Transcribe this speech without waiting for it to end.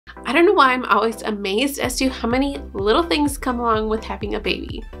I don't know why I'm always amazed as to how many little things come along with having a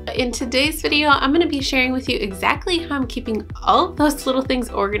baby. In today's video, I'm going to be sharing with you exactly how I'm keeping all of those little things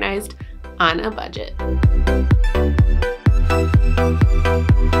organized on a budget.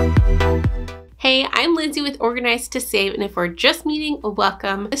 Hey, I'm Lindsay with Organized to Save, and if we're just meeting,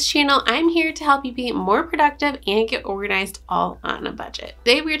 welcome. This channel, I'm here to help you be more productive and get organized all on a budget.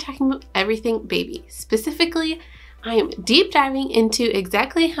 Today we are talking about everything baby. Specifically, I am deep diving into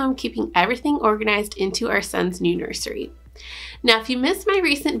exactly how I'm keeping everything organized into our son's new nursery. Now, if you missed my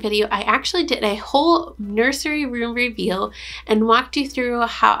recent video, I actually did a whole nursery room reveal and walked you through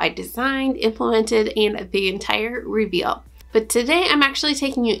how I designed, implemented, and the entire reveal. But today I'm actually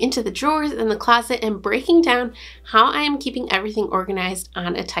taking you into the drawers and the closet and breaking down how I am keeping everything organized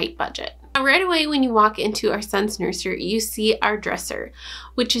on a tight budget. Now, right away when you walk into our son's nursery, you see our dresser,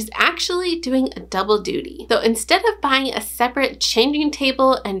 which is actually doing a double duty. So instead of buying a separate changing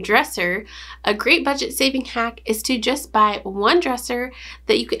table and dresser, a great budget saving hack is to just buy one dresser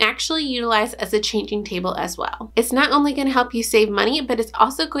that you can actually utilize as a changing table as well. It's not only going to help you save money, but it's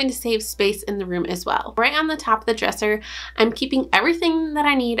also going to save space in the room as well. Right on the top of the dresser, I'm keeping everything that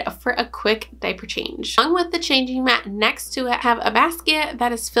I need for a quick diaper change. Along with the changing mat next to it, I have a basket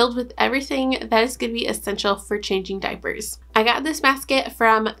that is filled with everything that is going to be essential for changing diapers. I got this basket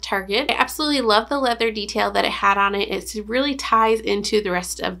from Target. I absolutely love the leather detail that it had on it. It really ties into the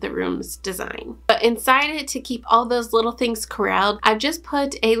rest of the room's design. But inside it, to keep all those little things corralled, I've just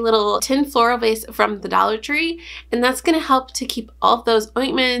put a little tin floral vase from the Dollar Tree, and that's going to help to keep all of those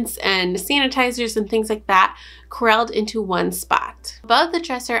ointments and sanitizers and things like that corralled into one spot. Above the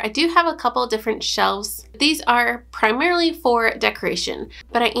dresser, I do have a couple different shelves. These are primarily for decoration,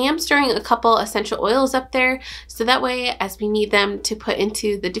 but I am storing a couple essential oils up there, so that way as we need them to put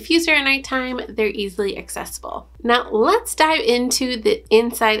into the diffuser at nighttime, they're easily accessible. Now let's dive into the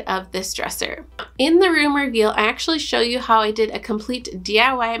inside of this dresser. In the room reveal, I actually show you how I did a complete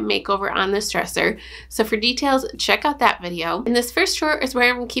DIY makeover on this dresser. So for details, check out that video. And this first drawer is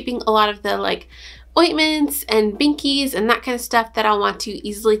where I'm keeping a lot of the ointments and binkies and that kind of stuff that I'll want to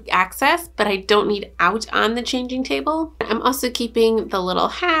easily access, but I don't need out on the changing table. I'm also keeping the little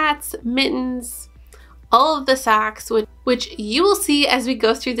hats, mittens, all of the socks, which you will see as we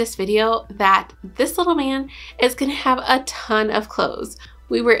go through this video that this little man is going to have a ton of clothes.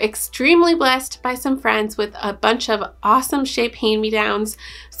 We were extremely blessed by some friends with a bunch of awesome shape hand-me-downs,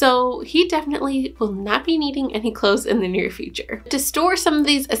 so he definitely will not be needing any clothes in the near future. To store some of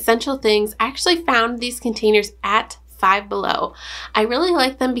these essential things, I actually found these containers at Five Below. I really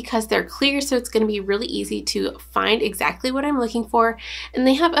like them because they're clear, so it's going to be really easy to find exactly what I'm looking for, and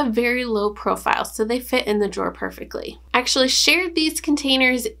they have a very low profile, so they fit in the drawer perfectly. I actually shared these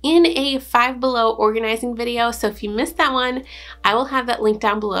containers in a Five Below organizing video, so if you missed that one, I will have that link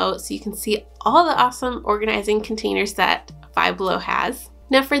down below so you can see all the awesome organizing containers that Five Below has.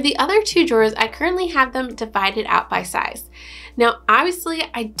 Now for the other two drawers, I currently have them divided out by size. Now, obviously,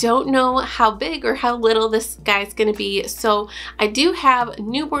 I don't know how big or how little this guy's going to be, so I do have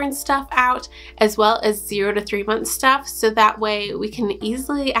newborn stuff out as well as 0 to 3 month stuff, so that way we can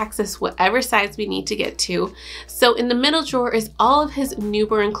easily access whatever size we need to get to. So in the middle drawer is all of his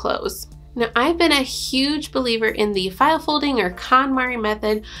newborn clothes. Now, I've been a huge believer in the file folding or KonMari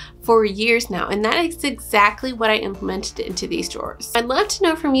method for years now, and that is exactly what I implemented into these drawers. I'd love to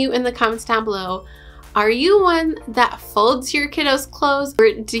know from you in the comments down below, are you one that folds your kiddos' clothes,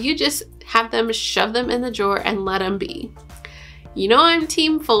 or do you just have them shove them in the drawer and let them be? You know I'm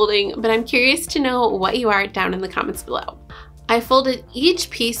team folding, but I'm curious to know what you are down in the comments below. I folded each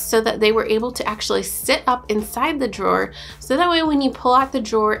piece so that they were able to actually sit up inside the drawer, so that way when you pull out the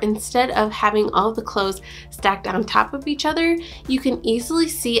drawer, instead of having all the clothes stacked on top of each other, you can easily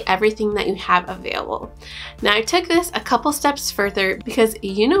see everything that you have available. Now I took this a couple steps further because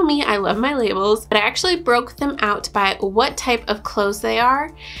you know me, I love my labels, but I actually broke them out by what type of clothes they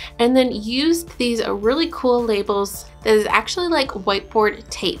are, and then used these really cool labels that is actually like whiteboard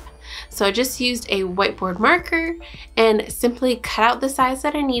tape. So I just used a whiteboard marker and simply cut out the size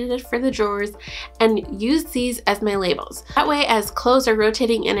that I needed for the drawers and used these as my labels. That way, as clothes are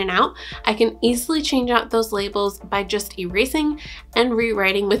rotating in and out, I can easily change out those labels by just erasing and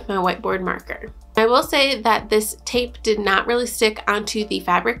rewriting with my whiteboard marker. I will say that this tape did not really stick onto the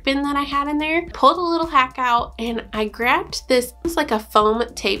fabric bin that I had in there. Pulled a little hack out and I grabbed this, it's like a foam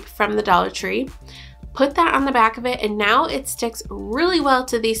tape from the Dollar Tree, put that on the back of it, and now it sticks really well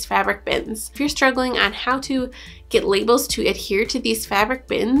to these fabric bins. If you're struggling on how to get labels to adhere to these fabric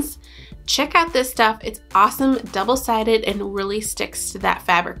bins, check out this stuff. It's awesome, double-sided, and really sticks to that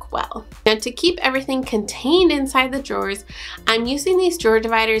fabric well. Now to keep everything contained inside the drawers, I'm using these drawer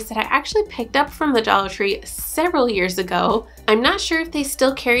dividers that I actually picked up from the Dollar Tree several years ago. I'm not sure if they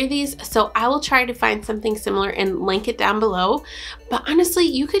still carry these, so I will try to find something similar and link it down below. But honestly,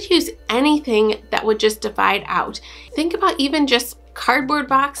 you could use anything that would just divide out. Think about even just cardboard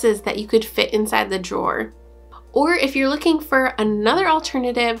boxes that you could fit inside the drawer. Or if you're looking for another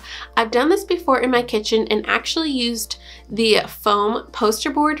alternative, I've done this before in my kitchen and actually used the foam poster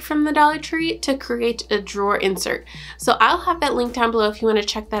board from the Dollar Tree to create a drawer insert. So I'll have that link down below if you want to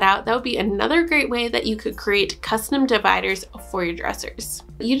check that out. That would be another great way that you could create custom dividers for your dressers.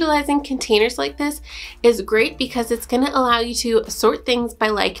 Utilizing containers like this is great because it's going to allow you to sort things by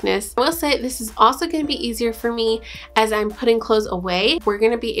likeness. I will say this is also going to be easier for me as I'm putting clothes away. We're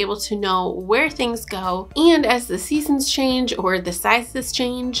going to be able to know where things go, and as the seasons change or the sizes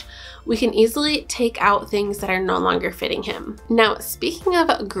change, we can easily take out things that are no longer fitting him. Now, speaking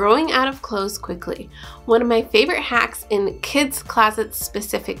of growing out of clothes quickly, one of my favorite hacks in kids' closets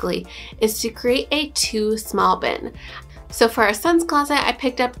specifically is to create a too small bin. So for our son's closet, I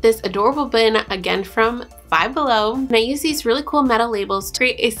picked up this adorable bin, again from Five Below, and I use these really cool metal labels to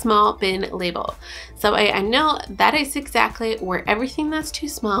create a small bin label. So I know that is exactly where everything that's too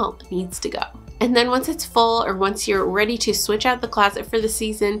small needs to go. And then once it's full, or once you're ready to switch out the closet for the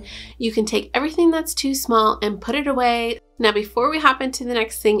season, you can take everything that's too small and put it away. Now, before we hop into the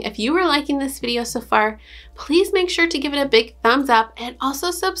next thing, if you are liking this video so far, please make sure to give it a big thumbs up and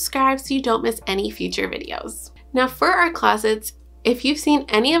also subscribe so you don't miss any future videos. Now for our closets, if you've seen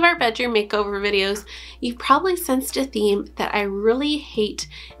any of our bedroom makeover videos, you've probably sensed a theme that I really hate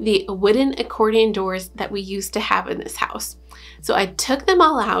the wooden accordion doors that we used to have in this house. So I took them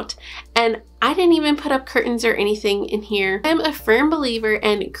all out, and I didn't even put up curtains or anything in here. I'm a firm believer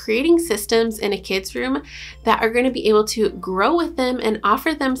in creating systems in a kid's room that are going to be able to grow with them and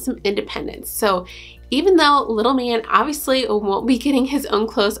offer them some independence. So even though little man obviously won't be getting his own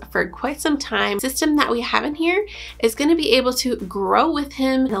clothes for quite some time, the system that we have in here is going to be able to grow with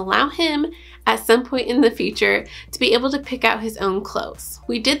him and allow him at some point in the future to be able to pick out his own clothes.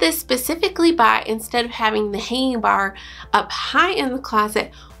 We did this specifically by, instead of having the hanging bar up high in the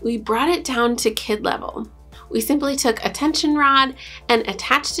closet, we brought it down to kid level. We simply took a tension rod and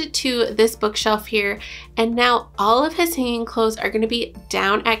attached it to this bookshelf here, and now all of his hanging clothes are going to be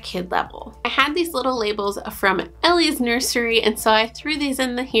down at kid level. I had these little labels from Ellie's Nursery, and so I threw these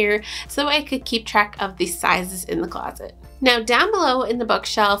in here so I could keep track of the sizes in the closet. Now down below in the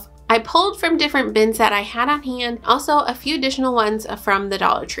bookshelf, I pulled from different bins that I had on hand, also a few additional ones from the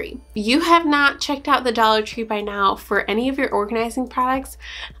Dollar Tree. If you have not checked out the Dollar Tree by now for any of your organizing products,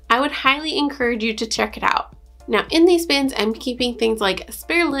 I would highly encourage you to check it out. Now in these bins, I'm keeping things like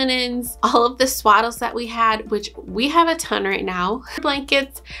spare linens, all of the swaddles that we had, which we have a ton right now,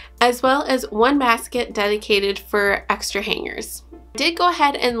 blankets, as well as one basket dedicated for extra hangers. I did go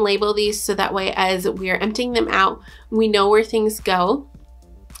ahead and label these so that way as we are emptying them out, we know where things go.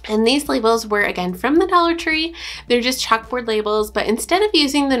 And these labels were again from the Dollar Tree. They're just chalkboard labels, but instead of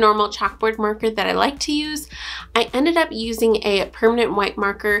using the normal chalkboard marker that I like to use, I ended up using a permanent white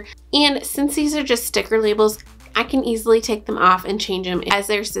marker. And since these are just sticker labels, I can easily take them off and change them as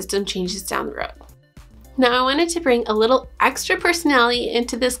their system changes down the road. Now I wanted to bring a little extra personality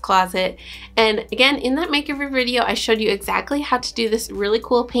into this closet, and again in that makeover video I showed you exactly how to do this really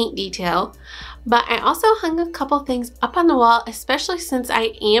cool paint detail, but I also hung a couple things up on the wall, especially since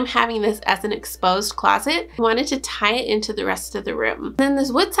I am having this as an exposed closet. I wanted to tie it into the rest of the room. And then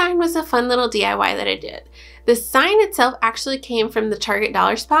this wood sign was a fun little DIY that I did. The sign itself actually came from the Target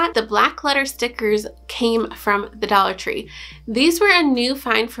Dollar Spot. The black letter stickers came from the Dollar Tree. These were a new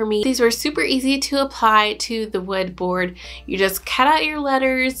find for me. These were super easy to apply to the wood board. You just cut out your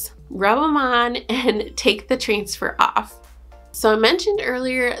letters, rub them on, and take the transfer off. So I mentioned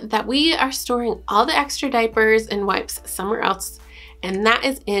earlier that we are storing all the extra diapers and wipes somewhere else, and that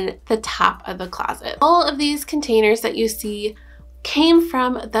is in the top of the closet. All of these containers that you see came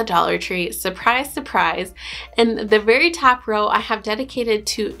from the Dollar Tree. Surprise, surprise. And the very top row I have dedicated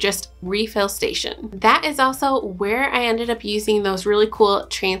to just refill station. That is also where I ended up using those really cool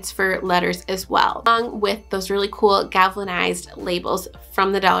transfer letters as well, along with those really cool galvanized labels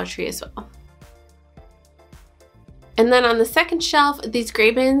from the Dollar Tree as well. And then on the second shelf, these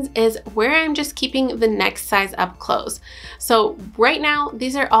gray bins is where I'm just keeping the next size up clothes. So right now,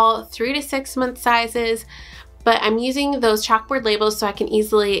 these are all 3 to 6 month sizes. but I'm using those chalkboard labels so I can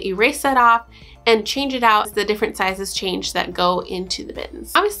easily erase that off and change it out as the different sizes change that go into the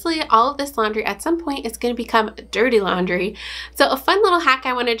bins. Obviously, all of this laundry at some point is going to become dirty laundry. So a fun little hack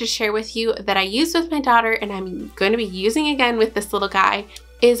I wanted to share with you that I used with my daughter and I'm going to be using again with this little guy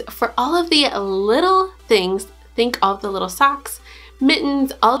is for all of the little things, think all of the little socks,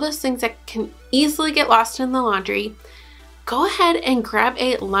 mittens, all those things that can easily get lost in the laundry, go ahead and grab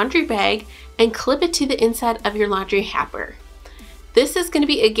a laundry bag and clip it to the inside of your laundry hamper. This is going to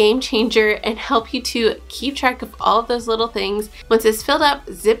be a game changer and help you to keep track of all of those little things. Once it's filled up,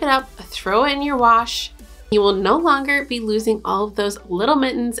 zip it up, throw it in your wash. You will no longer be losing all of those little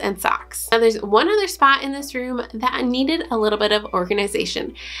mittens and socks. Now there's one other spot in this room that needed a little bit of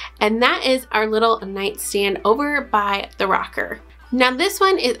organization, and that is our little nightstand over by the rocker. Now this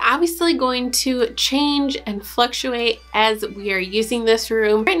one is obviously going to change and fluctuate as we are using this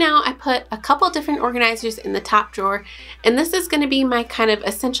room. Right now I put a couple different organizers in the top drawer, and this is going to be my kind of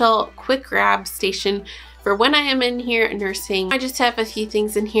essential quick grab station for when I am in here nursing. I just have a few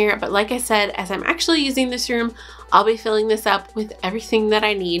things in here, but like I said, as I'm actually using this room, I'll be filling this up with everything that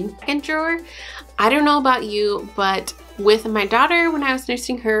I need. Second drawer, I don't know about you, but with my daughter when I was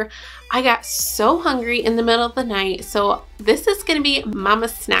nursing her, I got so hungry in the middle of the night, so this is going to be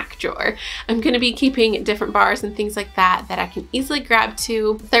Mama's snack drawer. I'm going to be keeping different bars and things like that I can easily grab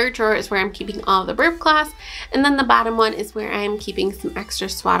to. Third drawer is where I'm keeping all of the burp cloths, and then the bottom one is where I'm keeping some extra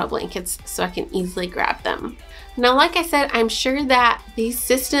swaddle blankets so I can easily grab them. Now, like I said, I'm sure that these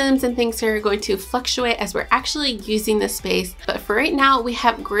systems and things are going to fluctuate as we're actually using this space, but for right now, we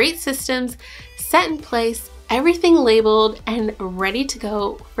have great systems set in place, everything labeled and ready to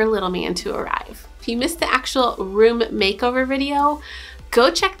go for little man to arrive. If you missed the actual room makeover video,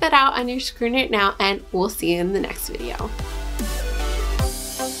 go check that out on your screen right now, and we'll see you in the next video.